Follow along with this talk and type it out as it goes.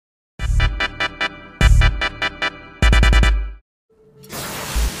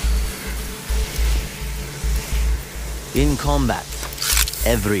In combat,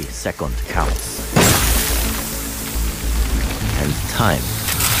 every second counts. And time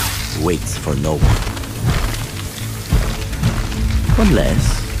waits for no one.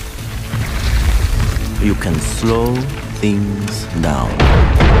 Unless you can slow things down.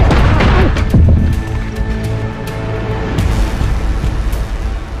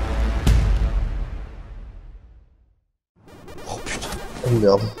 Oh putain, oh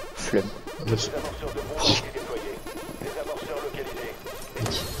merde, flemme.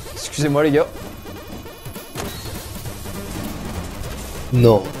 Excusez-moi les gars.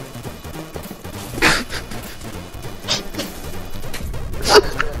 Non.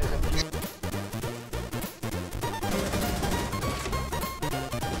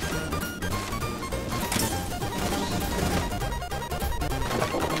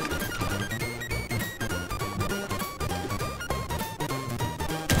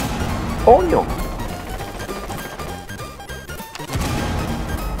 Oignon.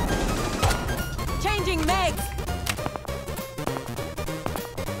 Changing Meg.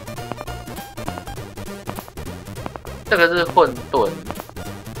 这个是混沌，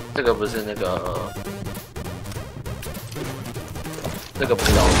这个不是那个，这个不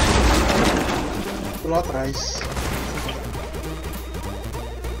是老鼠。 Lá atrás.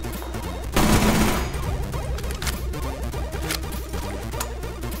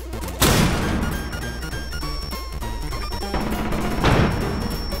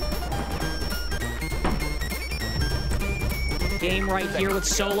 Game right here with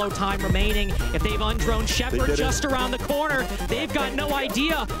solo time remaining. If they've undroned Shepard just around the corner, they've got no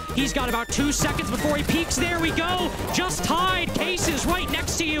idea. He's got about 2 seconds before he peaks. There we go. Just tied. Cases right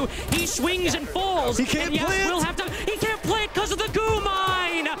next to you. He swings and falls. He can't play it. We'll have to. He can't play it because of the goo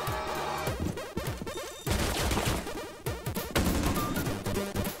mine.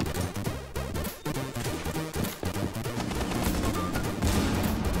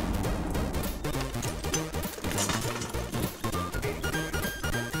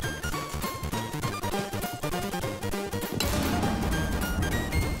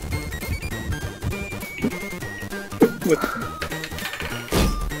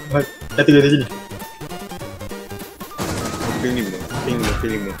 Hati dari sini.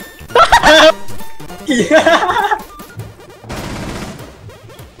 Feeling mo. Iya.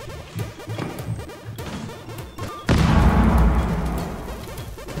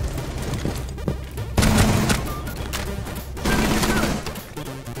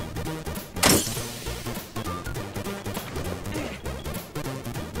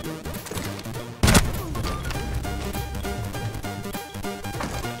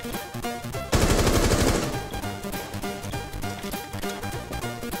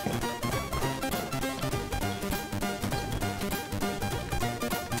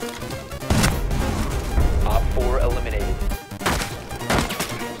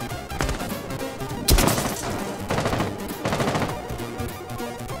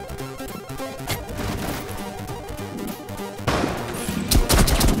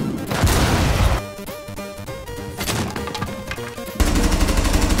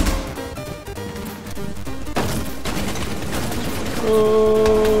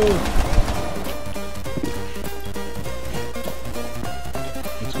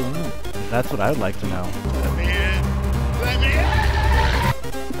 What's going on? That's what I'd like to know. Let me in! Let me in!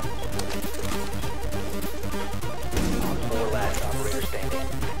 4 last operator standing.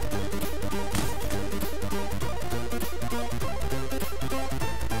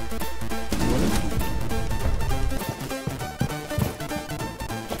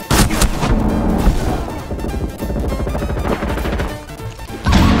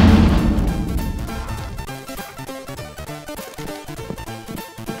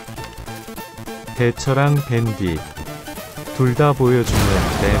 대처랑 밴디 둘 다 보여주는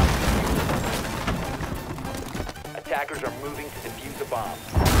램. Attackers are moving to defuse the bomb.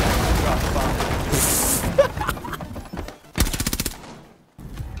 Drop the bomb.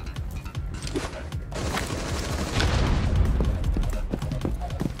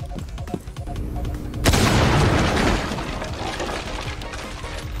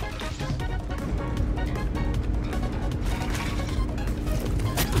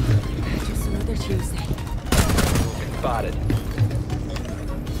 Spotted.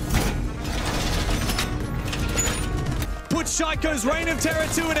 Put Shaiko's reign of terror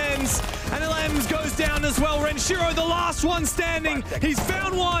to an end, and Lems goes down as well. Renshiro, the last one standing. He's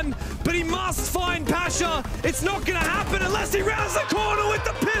found one, but he must find Pasha. It's not gonna happen unless he rounds the corner with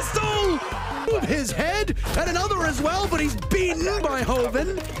the pistol. His head, and another as well, but he's beaten by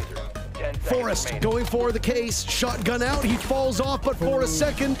Hoven. Forrest going for the case, shotgun out, he falls off, but for a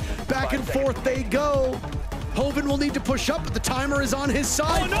second, back and forth they go. Hoven will need to push up, but the timer is on his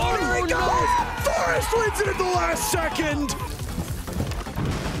side. Oh, no, there he goes! Forrest wins it at the last second!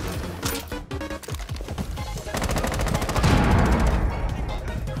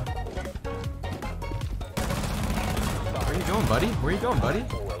 Where you going, buddy? Where you going, buddy?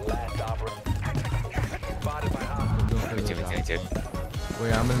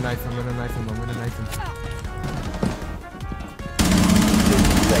 Wait, I'm gonna knife him, I'm gonna knife him, I'm gonna knife him.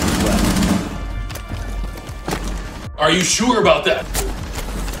 Are you sure about that?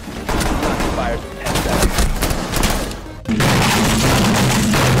 Fires in 10 seconds.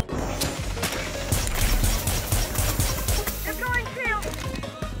 Deploying shield.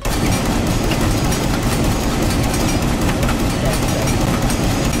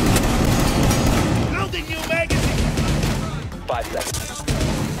 Building new magazine! 5 seconds.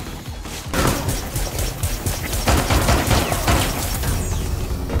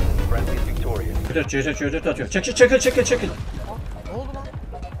 Friendly is victorious. Çek.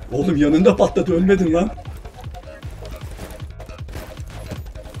 Oğlum yanında patladı, ölmedin lan.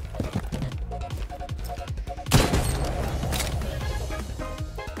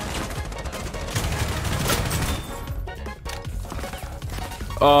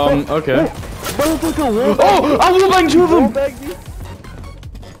 Okay. Oh, I will bang two of them!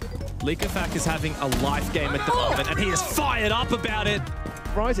 Likefak is having a life game at the moment, and he is fired up about it.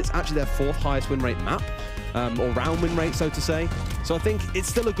 Rise, it's actually their 4th highest win rate map, or round win rate, so to say. So I think it's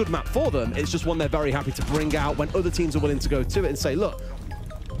still a good map for them. It's just one they're very happy to bring out when other teams are willing to go to it and say, look.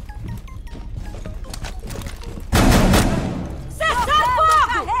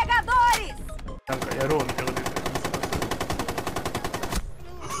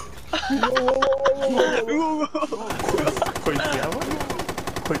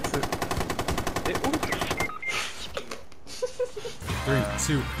 Three,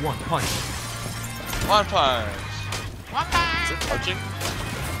 two, one, punch. One punch. One punch. Is it punching?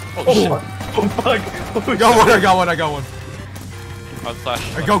 Oh, Oh, shit. oh fuck. I got one. I'll flash.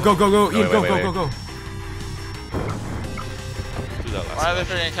 Go, Ian, wait, go. Do that last. Why are they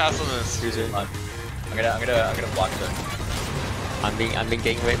freaking castle this? I'm gonna block them. I'm being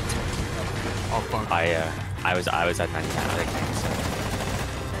gang raped. Oh fuck. I was at 99. So.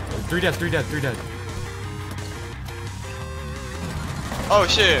 3 dead. Oh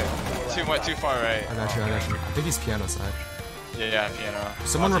shit! Too far right. I got you. I think he's piano side. Yeah, piano.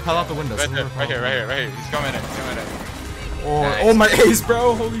 Someone rappel out the window. Right here. He's coming in. Oh my ace,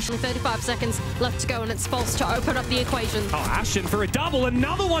 bro! Holy shit. 35 seconds left to go, and it's false to open up the equation. Oh, Ashen for a double.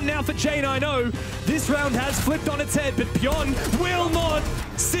 Another one now for J90. This round has flipped on its head, but Pion will not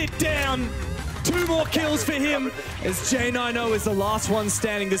sit down. 2 more kills for him as J90 is the last one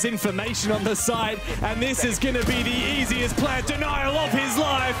standing. There's information on the side, and this is going to be the easiest plant denial of his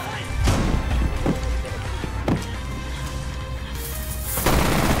life.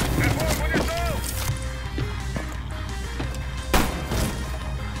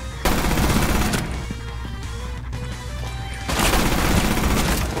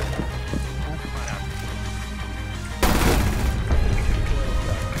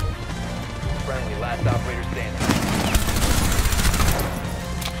 Last operator standing.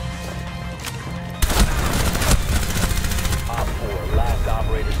 Op 4, last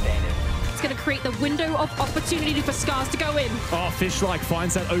operator standing. It's going to create the window of opportunity for Scars to go in. Oh, Fishlike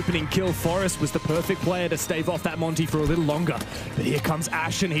finds that opening kill. Forrest was the perfect player to stave off that Monty for a little longer. But here comes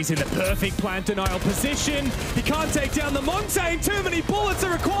Ashen. He's in the perfect plant denial position. He can't take down the Montaigne. Too many bullets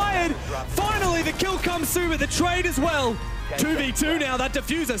are required. Finally, the kill comes through with the trade as well. 2v2 now, that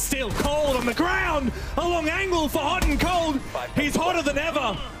diffuser still cold on the ground. A long angle for hot and cold. He's hotter than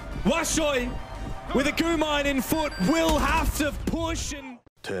ever. Washoy, with a goo mine in foot, will have to push and...